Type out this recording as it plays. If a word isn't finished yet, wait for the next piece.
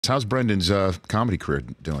How's Brendan's comedy career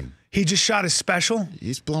doing? He just shot his special.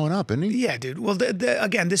 He's blowing up, isn't he? Yeah, dude. Well,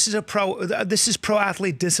 again, this is pro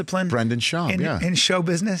athlete discipline. Brendan Schaub, in show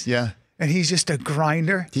business. Yeah. And he's just a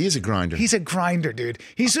grinder. He is a grinder. He's a grinder, dude.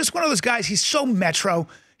 He's just one of those guys. He's so metro.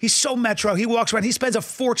 He's so metro. He walks around. He spends a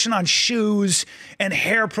fortune on shoes and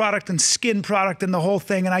hair product and skin product and the whole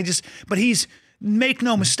thing. But he's, make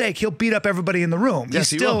no mistake, he'll beat up everybody in the room. Yes,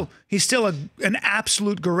 he's still an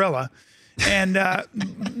absolute gorilla. And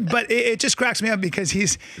but it just cracks me up because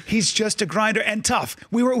he's just a grinder and tough.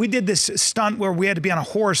 We did this stunt where we had to be on a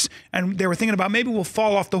horse, and they were thinking about maybe we'll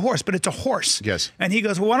fall off the horse, but it's a horse. Yes. And he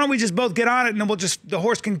goes, well, why don't we just both get on it, and then the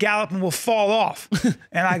horse can gallop and we'll fall off.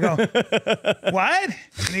 And I go, what?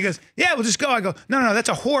 And he goes, yeah, we'll just go. I go, no, that's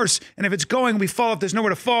a horse, and if it's going, we fall off. There's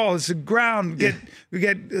nowhere to fall. It's the ground. We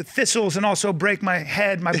get thistles, and also break my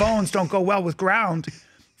head. My bones don't go well with ground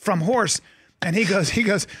from horse. And he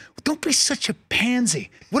goes, don't be such a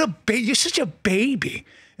pansy. You're such a baby.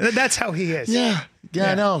 That's how he is. Yeah,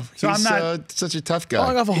 I know. So He's I'm not such a tough guy.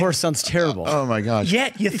 Falling off a horse sounds terrible. Oh my gosh.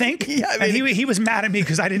 Yeah, you think? Yeah, I mean, and he was mad at me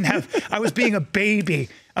because I was being a baby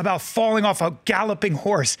about falling off a galloping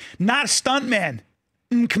horse. Not a stuntman,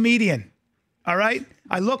 comedian. All right?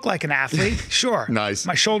 I look like an athlete, sure. Nice.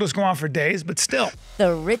 My shoulders go on for days, but still.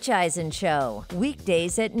 The Rich Eisen Show,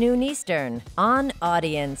 weekdays at noon Eastern on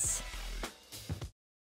Audience.